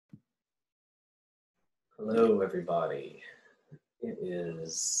Hello, everybody. It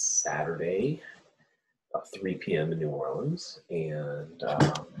is Saturday, about 3 p.m. in New Orleans, and I'm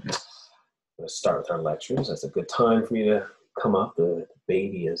going to start with our lectures. That's a good time for me to come up. The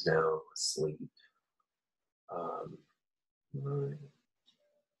baby is now asleep. There's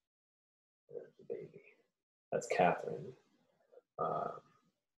the baby. That's Catherine.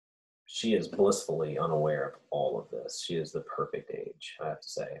 She is blissfully unaware of all of this. She is the perfect age, I have to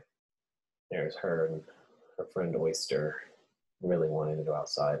say. There's her and her friend Oyster really wanting to go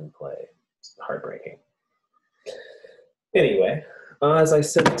outside and play. It's heartbreaking. Anyway, as I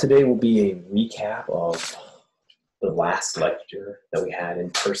said, today will be a recap of the last lecture that we had in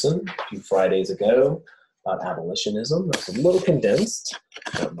person a few Fridays ago about abolitionism. It was a little condensed,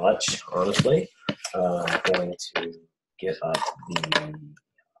 not much, honestly. I'm going to get up the,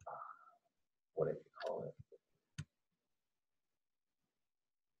 whatever you call it,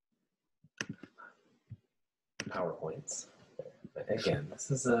 PowerPoints. But again,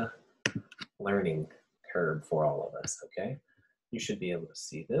 this is a learning curve for all of us, okay? You should be able to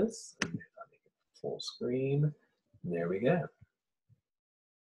see this. If I make it full screen, there we go. I'm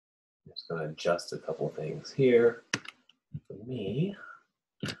just going to adjust a couple of things here for me.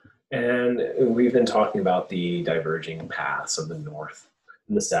 And we've been talking about the diverging paths of the North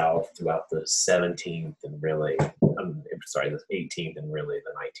and the South throughout the 17th and really, the 18th and really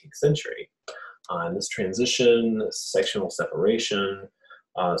the 19th century. And this transition, sectional separation,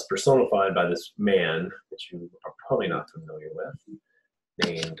 is personified by this man that you are probably not familiar with,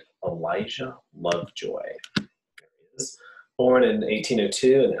 named Elijah Lovejoy. There he is. Born in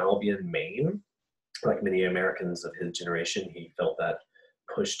 1802 in Albion, Maine. Like many Americans of his generation, he felt that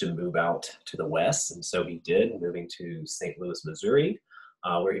push to move out to the West, and so he did, moving to St. Louis, Missouri,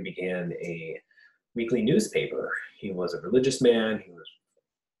 where he began a weekly newspaper. He was a religious man. He was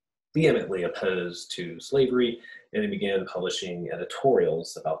vehemently opposed to slavery, and he began publishing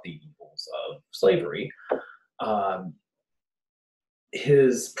editorials about the evils of slavery.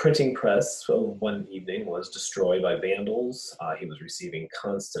 His printing press one evening was destroyed by vandals. He was receiving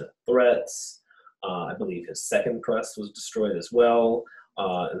constant threats. I believe his second press was destroyed as well.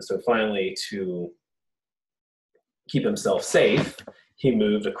 And so finally, to keep himself safe, he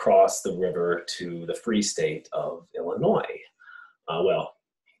moved across the river to the free state of Illinois. Well,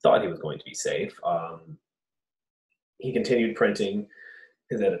 he thought he was going to be safe. He continued printing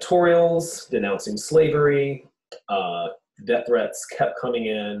his editorials denouncing slavery. Death threats kept coming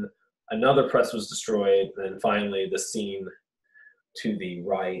in. Another press was destroyed. And then finally, the scene to the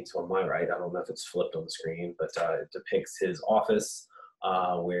right, on my right, I don't know if it's flipped on the screen, but it depicts his office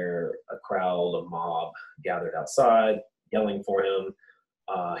where a crowd, a mob gathered outside yelling for him.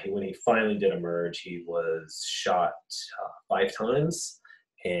 When he finally did emerge, he was shot 5 times,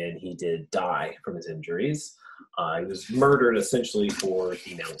 and he did die from his injuries. He was murdered essentially for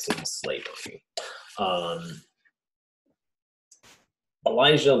denouncing slavery.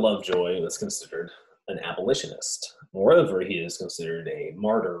 Elijah Lovejoy was considered an abolitionist. Moreover, he is considered a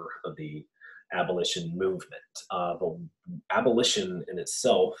martyr of the abolition movement. But abolition in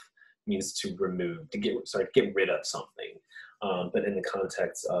itself means to remove, to get rid of something. But in the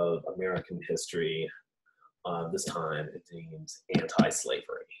context of American history, this time it means anti-slavery.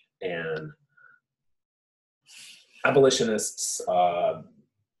 And abolitionists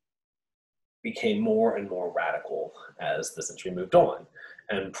became more and more radical as the century moved on.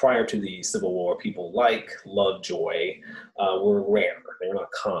 And prior to the Civil War, people like Lovejoy were rare. They were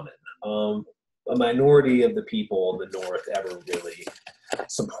not common. A minority of the people in the North ever really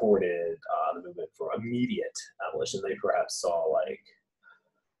supported the movement for immediate abolition. They perhaps saw like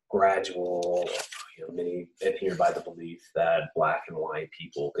gradual, many adhered by the belief that black and white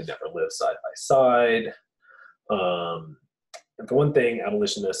people could never live side by side. And for one thing,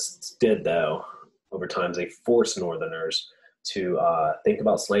 abolitionists did, though, over time, they forced Northerners to think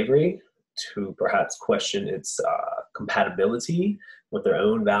about slavery, to perhaps question its compatibility with their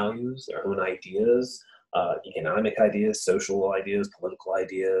own values, their own ideas, economic ideas, social ideas, political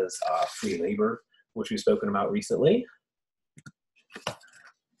ideas, free labor, which we've spoken about recently.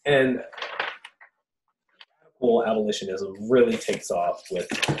 And radical abolitionism really takes off with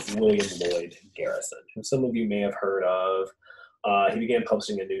William Lloyd Garrison, who some of you may have heard of. He began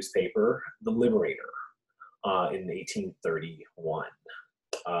publishing a newspaper, The Liberator, in 1831.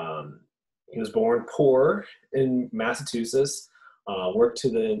 He was born poor in Massachusetts, worked to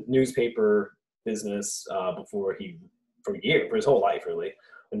the newspaper business for his whole life, really,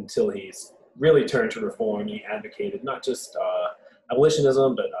 until he's really turned to reform. He advocated not just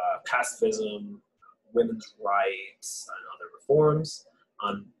abolitionism, but pacifism, women's rights, and other reforms.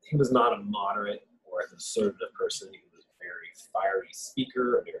 He was not a moderate or a conservative person. He was a very fiery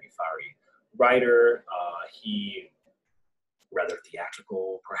speaker, a very fiery writer. He rather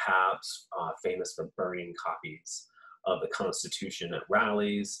theatrical, perhaps, famous for burning copies of the Constitution at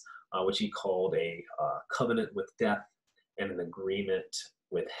rallies, which he called a covenant with death and an agreement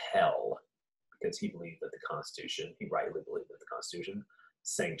with hell, because he believed that the Constitution, he rightly believed that the Constitution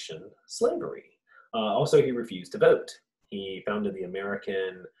sanctioned slavery. Also, he refused to vote. He founded the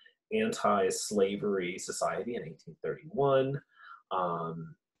American Anti-Slavery Society in 1831.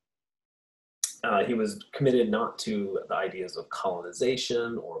 He was committed not to the ideas of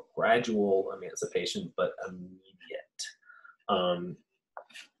colonization or gradual emancipation, but immediate.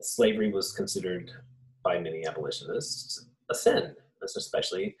 Slavery was considered by many abolitionists a sin,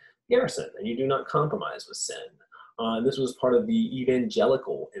 especially Garrison, and you do not compromise with sin. And this was part of the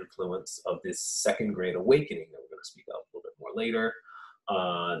evangelical influence of this Second Great Awakening that we're going to speak of a little bit more later.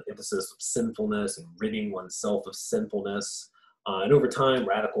 Emphasis of sinfulness and ridding oneself of sinfulness. And over time,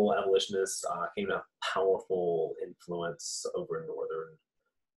 radical abolitionists came to have powerful influence over Northern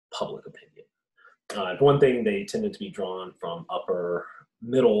public opinion. For one thing, they tended to be drawn from upper,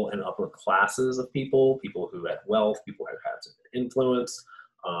 middle, and upper classes of people, people who had wealth, people who had some influence,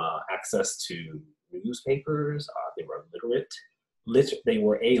 access to newspapers. They were literate. They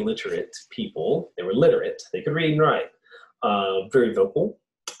were illiterate people. They were literate. They could read and write. Very vocal.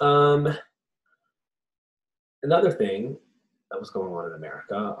 Another thing that was going on in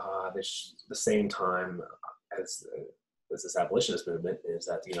America, the same time as this abolitionist movement, is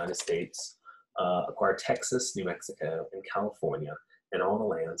that the United States acquired Texas, New Mexico, and California, and all the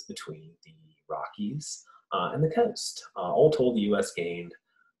lands between the Rockies and the coast. All told, the U.S. gained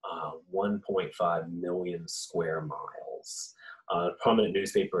 1.5 million square miles. A prominent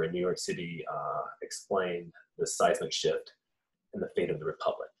newspaper in New York City explained the seismic shift and the fate of the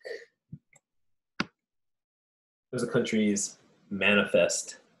Republic. It was the country's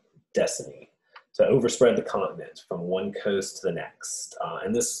manifest destiny to overspread the continent from one coast to the next.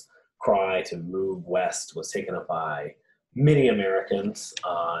 And this cry to move west was taken up by many Americans.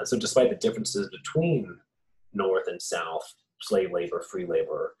 So despite the differences between North and South, slave labor, free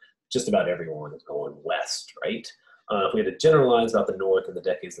labor, just about everyone is going west, right? If we had to generalize about the North in the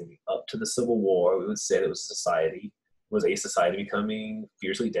decades leading up to the Civil War, we would say that it was a society becoming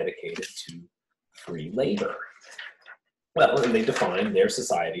fiercely dedicated to free labor. Well, and they defined their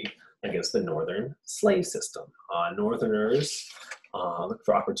society against the Northern slave system. Northerners looked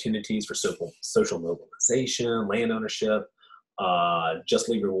for opportunities for social mobilization, land ownership,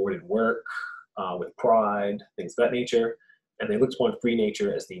 justly rewarded work with pride, things of that nature. And they looked upon free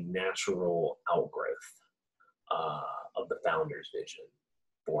nature as the natural outgrowth of the founders' vision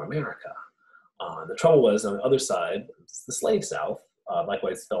for America. The trouble was, on the other side, the slave South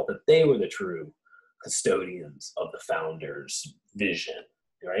likewise felt that they were the true custodians of the founders' vision,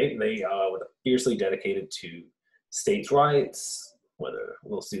 right? They were fiercely dedicated to states' rights, whether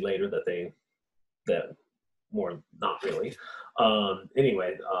we'll see later that more not really.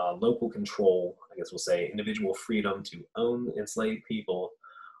 Anyway, local control, I guess we'll say, individual freedom to own enslaved people,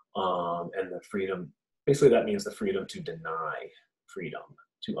 and the freedom, basically that means the freedom to deny freedom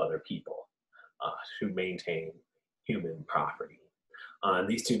to other people, to maintain human property.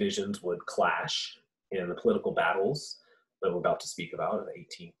 These two visions would clash in the political battles that we're about to speak about in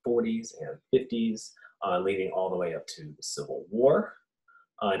the 1840s and 50s, leading all the way up to the Civil War.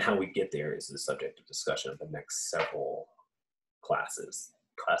 And how we get there is the subject of discussion of the next several classes.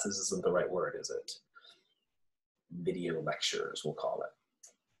 Classes isn't the right word, is it? Video lectures, we'll call it.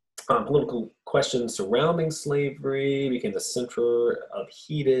 Political questions surrounding slavery became the center of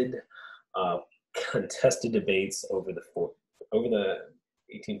heated, contested debates over the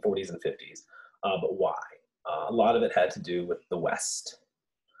 1840s and 50s. But why? A lot of it had to do with the West.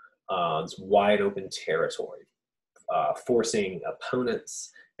 It's wide open territory, forcing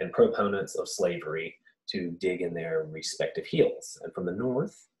opponents and proponents of slavery to dig in their respective heels. And from the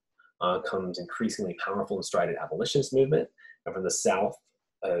North comes increasingly powerful and strident abolitionist movement, and from the South,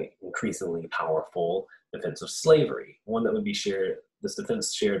 increasingly powerful defense of slavery, one that would be shared, this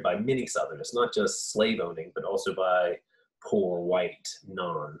defense shared by many Southerners, not just slave owning, but also by poor white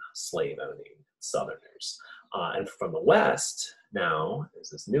non-slave owning Southerners. And from the West now is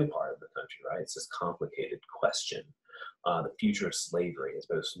this new part of the country, right? It's this complicated question. The future of slavery, as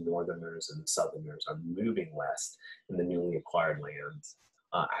both Northerners and Southerners are moving west in the newly acquired lands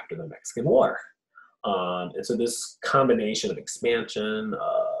after the Mexican War. And so this combination of expansion,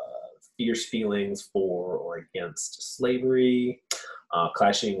 fierce feelings for or against slavery,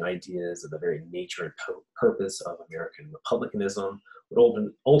 clashing ideas of the very nature and purpose of American republicanism, But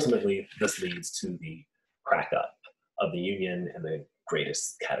ultimately, this leads to the crack up of the Union and the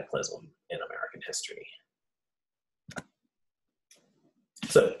greatest cataclysm in American history.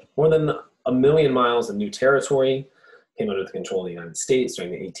 So more than 1,000,000 miles of new territory came under the control of the United States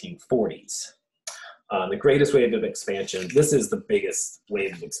during the 1840s. The greatest wave of expansion, this is the biggest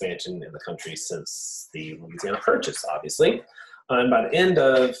wave of expansion in the country since the Louisiana Purchase, obviously. And by the end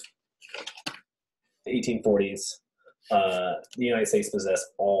of the 1840s, the United States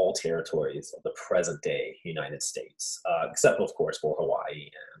possessed all territories of the present-day United States, except, of course, for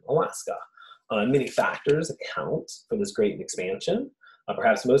Hawaii and Alaska. Many factors account for this great expansion.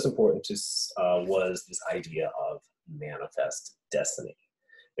 Perhaps most important was this idea of manifest destiny.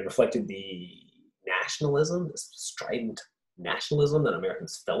 It reflected the nationalism, this strident nationalism that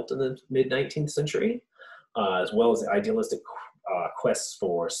Americans felt in the mid-19th century, as well as the idealistic quests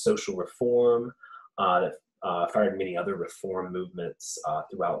for social reform that fired many other reform movements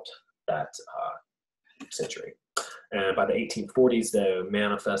throughout that century. And by the 1840s, though,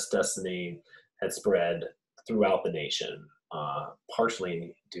 manifest destiny had spread throughout the nation,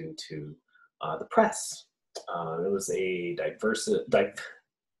 partially due to the press. It was a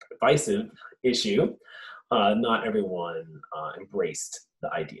divisive issue. Not everyone embraced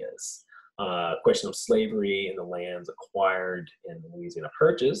the ideas. Question of slavery in the lands acquired in the Louisiana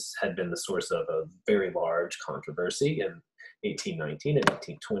Purchase had been the source of a very large controversy in 1819 and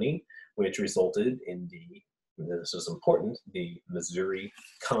 1820, which resulted in this was important, the Missouri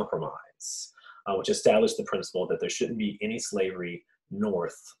Compromise, which established the principle that there shouldn't be any slavery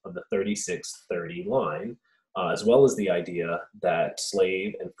north of the 3630 line, as well as the idea that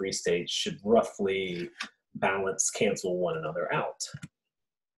slave and free states should roughly cancel one another out.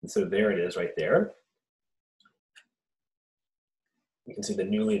 And so there it is right there. You can see the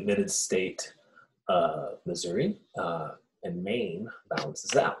newly admitted state of Missouri and Maine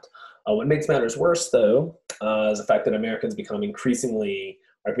balances out. What makes matters worse, though, is the fact that Americans are becoming increasingly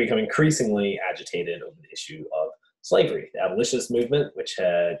agitated over the issue of slavery. The abolitionist movement, which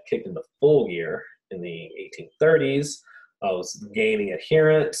had kicked into full gear in the 1830s, was gaining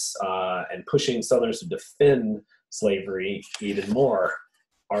adherents and pushing Southerners to defend slavery even more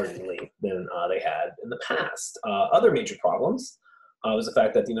ardently than they had in the past. Other major problems was the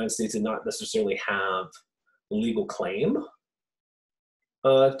fact that the United States did not necessarily have a legal claim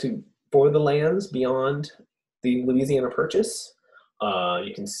for the lands beyond the Louisiana Purchase.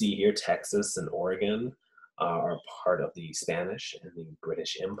 You can see here Texas and Oregon are part of the Spanish and the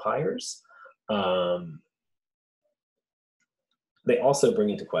British empires. They also bring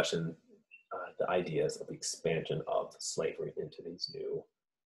into question the ideas of the expansion of slavery into these new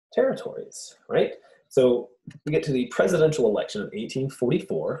territories, right? So we get to the presidential election of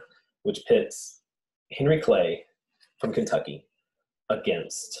 1844, which pits Henry Clay from Kentucky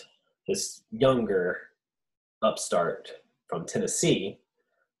against this younger upstart from Tennessee,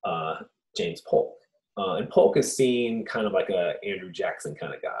 James Polk. And Polk is seen kind of like a Andrew Jackson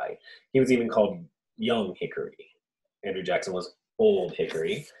kind of guy. He was even called Young Hickory. Andrew Jackson was Old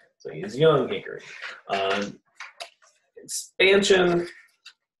Hickory, so he is Young Hickory. Expansion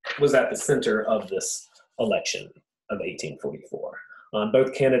was at the center of this election of 1844.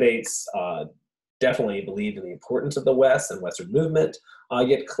 Both candidates definitely believed in the importance of the West and Western movement,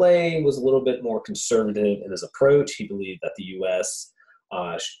 yet Clay was a little bit more conservative in his approach. He believed that the U.S.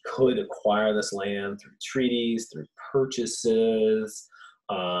 Could acquire this land through treaties, through purchases,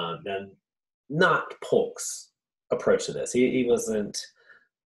 and not Polk's approach to this. He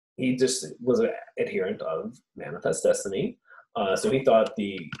just was an adherent of manifest destiny. So he thought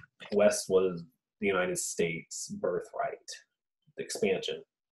the West was the United States' birthright, the expansion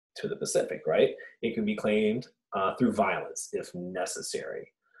to the Pacific, right? It could be claimed through violence if necessary.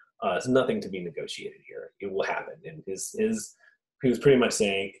 It's nothing to be negotiated here. It will happen. And he was pretty much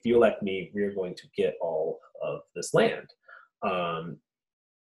saying, if you elect me, we're going to get all of this land. Polk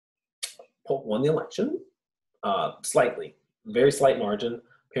won the election slightly, very slight margin,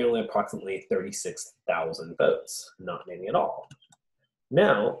 apparently approximately 36,000 votes, not many at all.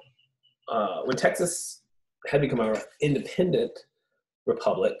 Now, when Texas had become an independent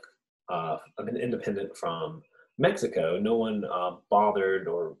republic, independent from Mexico, no one bothered,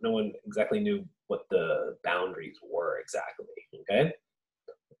 or no one exactly knew what the boundaries were exactly, okay?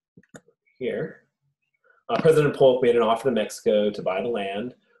 Here, President Polk made an offer to Mexico to buy the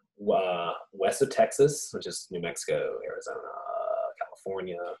land west of Texas, which is New Mexico, Arizona,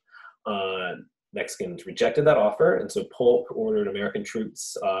 California. Mexicans rejected that offer, and so Polk ordered American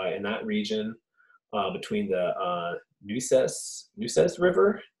troops in that region between the Nueces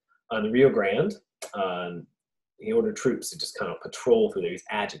River and the Rio Grande he ordered troops to just kind of patrol through there. He's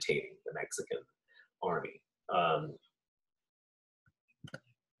agitating the Mexican army.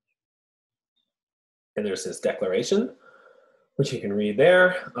 And there's his declaration, which you can read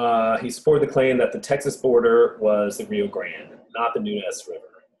there. He supported the claim that the Texas border was the Rio Grande, not the Nunes River.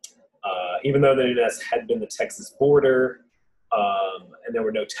 Even though the Nunes had been the Texas border, and there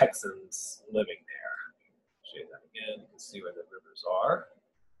were no Texans living there. Show you that again. You can see where the rivers are.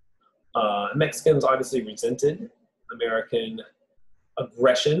 Mexicans obviously resented American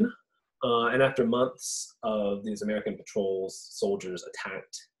aggression, and after months of these American patrols, soldiers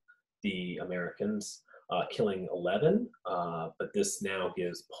attacked the Americans, killing 11. But this now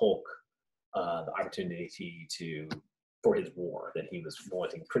gives Polk the opportunity for his war that he was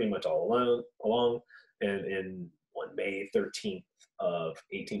wanting pretty much all along. And on May 13th of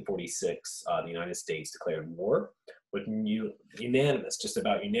 1846, the United States declared war with just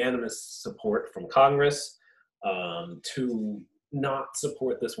about unanimous support from Congress. To not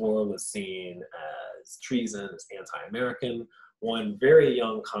support this war was seen as treason, as anti-American. One very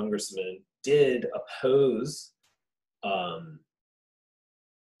young congressman did oppose war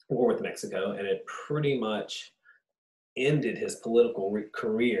with Mexico, and it pretty much ended his political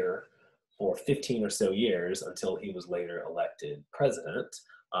career for 15 or so years until he was later elected president.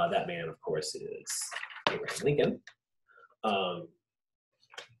 That man, of course, is Abraham Lincoln.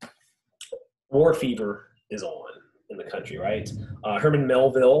 War fever is on in the country, right? Herman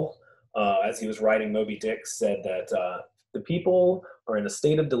Melville, as he was writing Moby Dick, said that the people are in a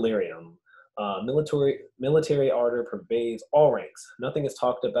state of delirium. Military ardor pervades all ranks. Nothing is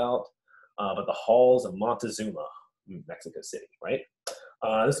talked about but the halls of Montezuma, Mexico City, right?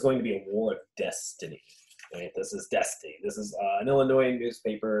 This is going to be a war of destiny, right? This is destiny. This is an Illinois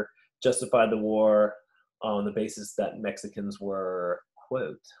newspaper justified the war on the basis that Mexicans were,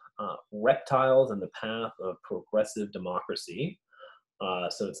 quote, reptiles in the path of progressive democracy.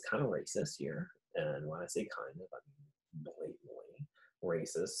 So it's kind of racist here. And when I say kind of, I mean blatantly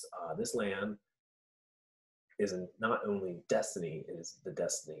racist. This land is not only destiny, it is the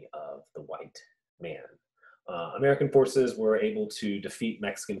destiny of the white man. American forces were able to defeat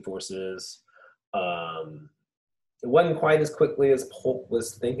Mexican forces. It wasn't quite as quickly as Polk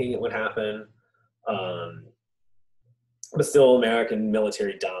was thinking it would happen. But still, American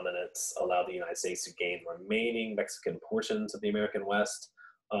military dominance allowed the United States to gain remaining Mexican portions of the American West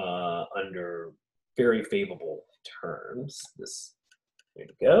under very favorable terms. There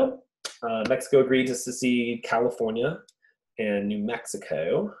you go. Mexico agreed to secede California and New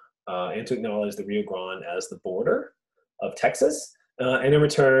Mexico and to acknowledge the Rio Grande as the border of Texas. And in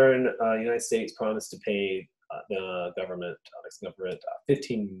return, the United States promised to pay the Mexican government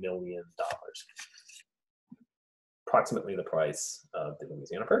 $15 million. Approximately the price of the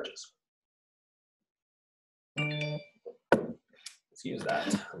Louisiana Purchase. Let's use that.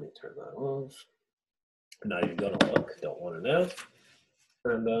 Let me turn that off. I'm not even gonna look, don't wanna know.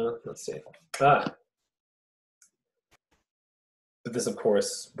 And let's see. But this, of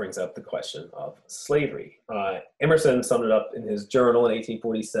course, brings up the question of slavery. Emerson summed it up in his journal in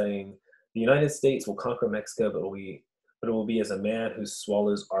 1840 saying, "The United States will conquer Mexico, but it will be as a man who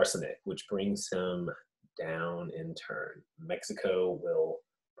swallows arsenic, which brings him down in turn. Mexico will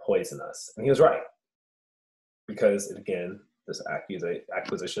poison us." And he was right, because again, this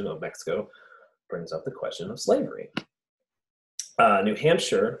acquisition of Mexico brings up the question of slavery. New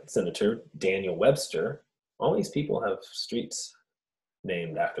Hampshire Senator Daniel Webster, all these people have streets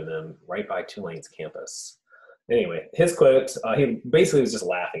named after them right by Tulane's campus. Anyway, his quote, he basically was just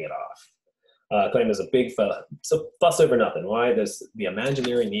laughing it off. Claimed as a big fuss over nothing. Why? There's the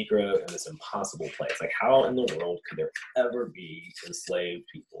imaginary Negro in this impossible place. Like, how in the world could there ever be enslaved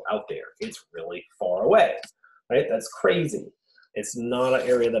people out there? It's really far away, right? That's crazy. It's not an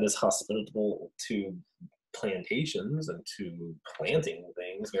area that is hospitable to plantations and to planting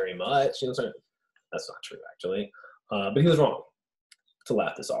things very much. You know, so that's not true, actually. But he was wrong to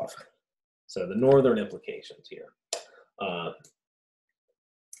laugh this off. So the northern implications here.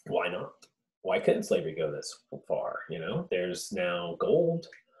 Why not? Why couldn't slavery go this far? You know, there's now gold.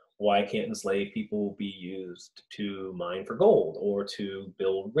 Why can't enslaved people be used to mine for gold or to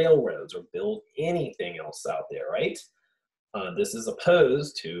build railroads or build anything else out there, right? This is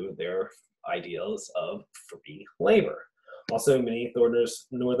opposed to their ideals of free labor. Also, many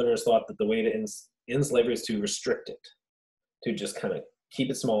Northerners thought that the way to end slavery is to restrict it, to just kind of keep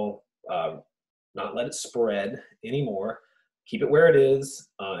it small, not let it spread anymore, keep it where it is,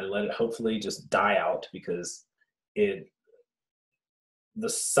 and let it hopefully just die out, because the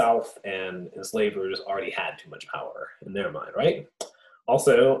South and enslavers already had too much power in their mind, right?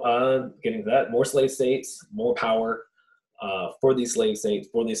 Also, getting to that, more slave states, more power for these slave states,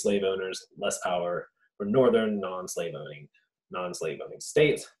 for these slave owners, less power for northern non-slave owning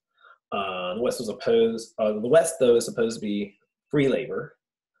states. The West was opposed. The West, though, is supposed to be free labor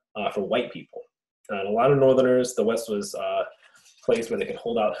for white people. And a lot of Northerners, the West was a place where they could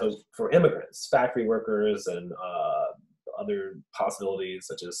hold out hope for immigrants, factory workers, and other possibilities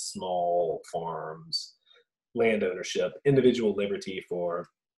such as small farms, land ownership, individual liberty for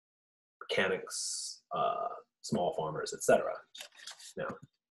mechanics, small farmers, etc. Now,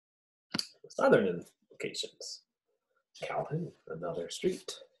 Southern implications. Calhoun, another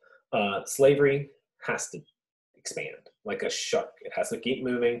street. Slavery has to expand like a shark. It has to keep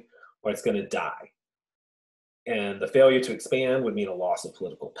moving or it's going to die. And the failure to expand would mean a loss of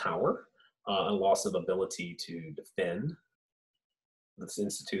political power, a loss of ability to defend this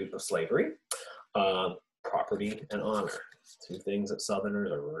institute of slavery, property and honor. Two things that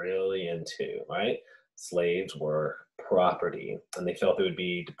Southerners are really into, right? Slaves were property, and they felt they would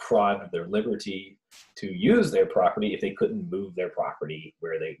be deprived of their liberty to use their property if they couldn't move their property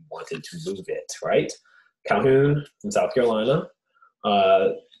where they wanted to move it, right? Calhoun from South Carolina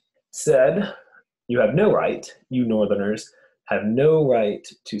said, "You have no right, you Northerners have no right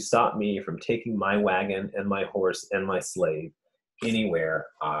to stop me from taking my wagon and my horse and my slave anywhere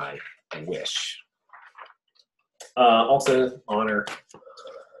I wish." Also, honor,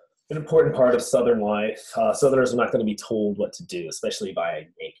 an important part of Southern life. Southerners are not going to be told what to do, especially by a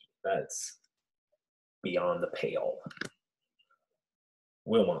Yankee. That's beyond the pale.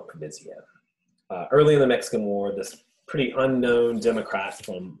 Wilmot Provisio. Early in the Mexican War, this pretty unknown Democrat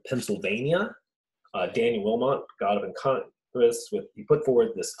from Pennsylvania, Daniel Wilmot, got up in Congress he put forward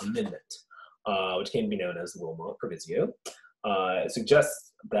this amendment, which came to be known as the Wilmot Provisio. It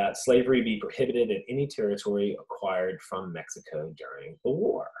suggests that slavery be prohibited in any territory acquired from Mexico during the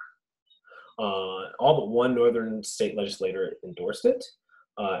war. All but one northern state legislator endorsed it.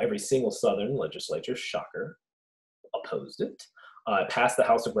 Every single southern legislature, shocker, opposed it. It passed the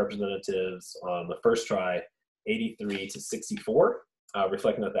House of Representatives on the first try, 83 to 64,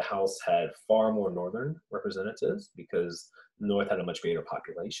 reflecting that the House had far more northern representatives because the North had a much greater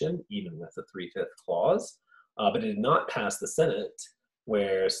population, even with the 3/5 clause. But it did not pass the Senate,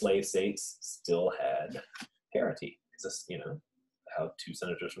 where slave states still had parity. It's just, how 2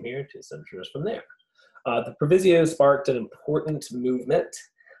 senators from here, 2 senators from there. The Provisio sparked an important movement,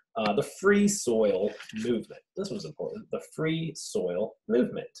 the Free Soil movement. This was important. The Free Soil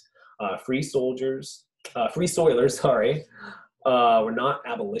movement. Free Soilers, were not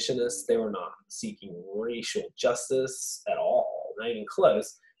abolitionists. They were not seeking racial justice at all, not even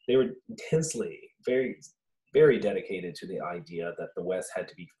close. They were intensely, very, very dedicated to the idea that the West had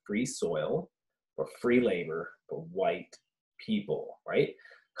to be free soil for free labor for white people, right?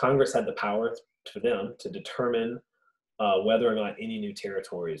 Congress had the power for them to determine whether or not any new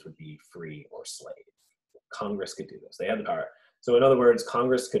territories would be free or slave. Congress could do this. They had the power. So in other words,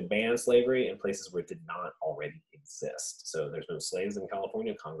 Congress could ban slavery in places where it did not already exist. So there's no slaves in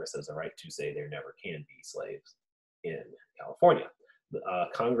California. Congress has the right to say there never can be slaves in California.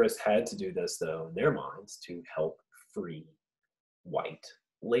 Congress had to do this, though, in their minds, to help free white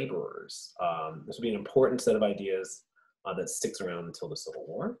laborers. This would be an important set of ideas that sticks around until the Civil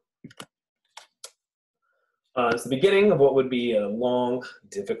War. It's the beginning of what would be a long,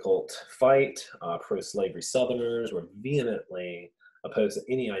 difficult fight. Pro-slavery Southerners were vehemently opposed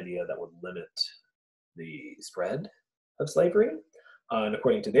to any idea that would limit the spread of slavery. And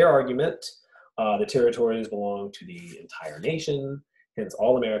according to their argument, the territories belonged to the entire nation. Hence,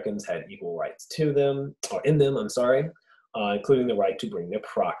 all Americans had equal rights to them, or in them, including the right to bring their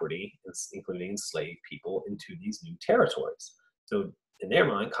property, including enslaved people, into these new territories. So in their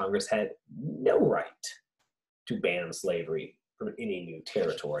mind, Congress had no right to ban slavery from any new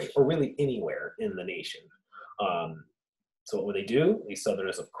territory, or really anywhere in the nation. So what would they do? These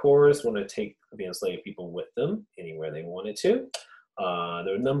Southerners, of course, want to take the enslaved people with them anywhere they wanted to.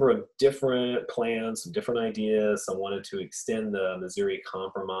 There were a number of different plans, some different ideas. Some wanted to extend the Missouri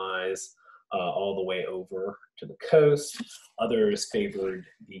Compromise all the way over to the coast. Others favored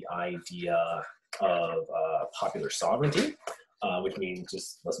the idea of popular sovereignty, which means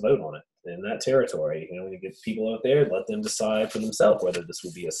just let's vote on it in that territory. When you get people out there, let them decide for themselves whether this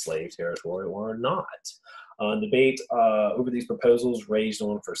will be a slave territory or not. Debate over these proposals raged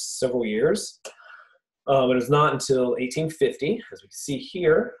on for several years. But it was not until 1850, as we can see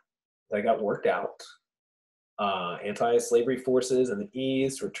here, that got worked out. Anti-slavery forces in the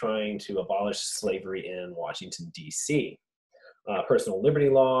East were trying to abolish slavery in Washington, D.C. Personal liberty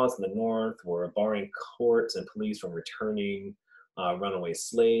laws in the North were barring courts and police from returning runaway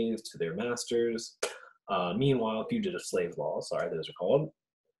slaves to their masters. Meanwhile, fugitive slave laws, sorry, those are called.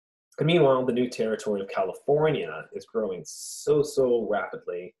 And meanwhile, the new territory of California is growing so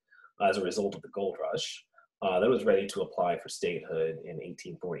rapidly as a result of the gold rush that was ready to apply for statehood in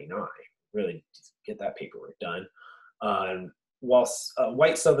 1849. Really, just get that paperwork done. Whilst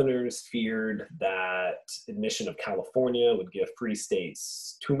white Southerners feared that admission of California would give free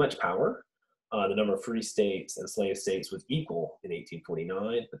states too much power, the number of free states and slave states was equal in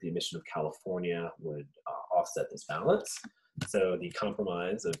 1849, but the admission of California would offset this balance. So the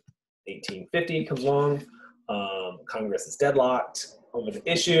Compromise of 1850 comes along. Congress is deadlocked over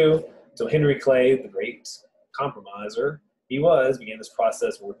the issue. So Henry Clay, the great compromiser, began this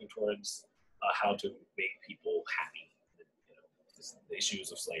process working towards how to make people happy. You know, the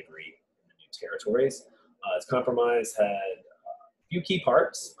issues of slavery in the new territories. His compromise had a few key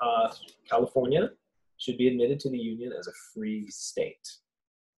parts. California should be admitted to the Union as a free state.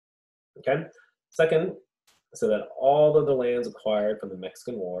 Okay. Second, so that all of the lands acquired from the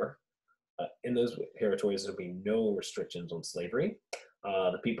Mexican War, in those territories, there would be no restrictions on slavery.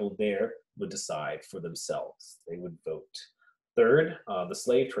 The people there would decide for themselves. They would vote. Third, the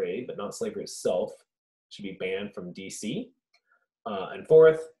slave trade, but not slavery itself, should be banned from DC. And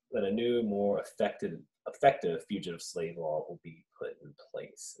fourth, that a new, more effective fugitive slave law will be put in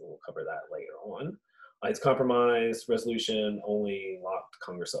place. And we'll cover that later on. His compromise resolution only locked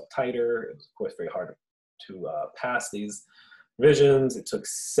Congress up tighter. It was, of course, very hard to pass these provisions. It took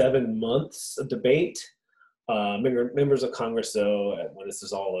 7 months of debate. Members of Congress, though, when this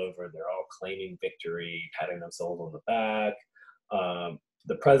is all over, they're all claiming victory, patting themselves on the back.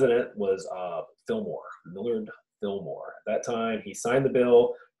 The president was Millard Fillmore. At that time, he signed the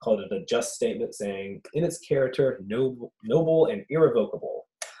bill, called it a just statement, saying, in its character, noble and irrevocable.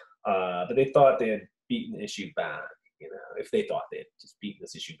 But they thought they had beaten the issue back. You know, if they thought they had just beaten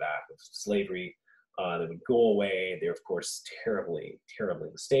this issue back with slavery, that would go away. They're, of course, terribly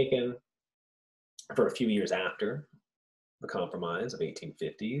mistaken. For a few years after the Compromise of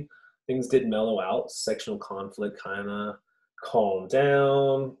 1850, things did mellow out. Sectional conflict kind of calmed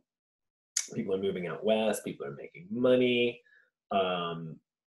down. People are moving out west. People are making money.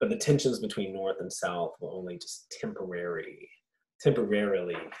 But the tensions between North and South were only just temporarily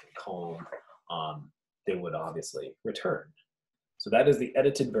calm. They would obviously return. So that is the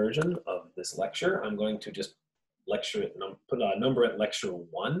edited version of this lecture. I'm going to just lecture it, put a number at lecture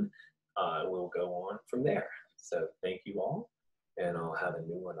 1. We'll go on from there. So thank you all, and I'll have a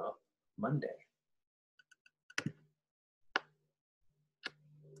new one up Monday.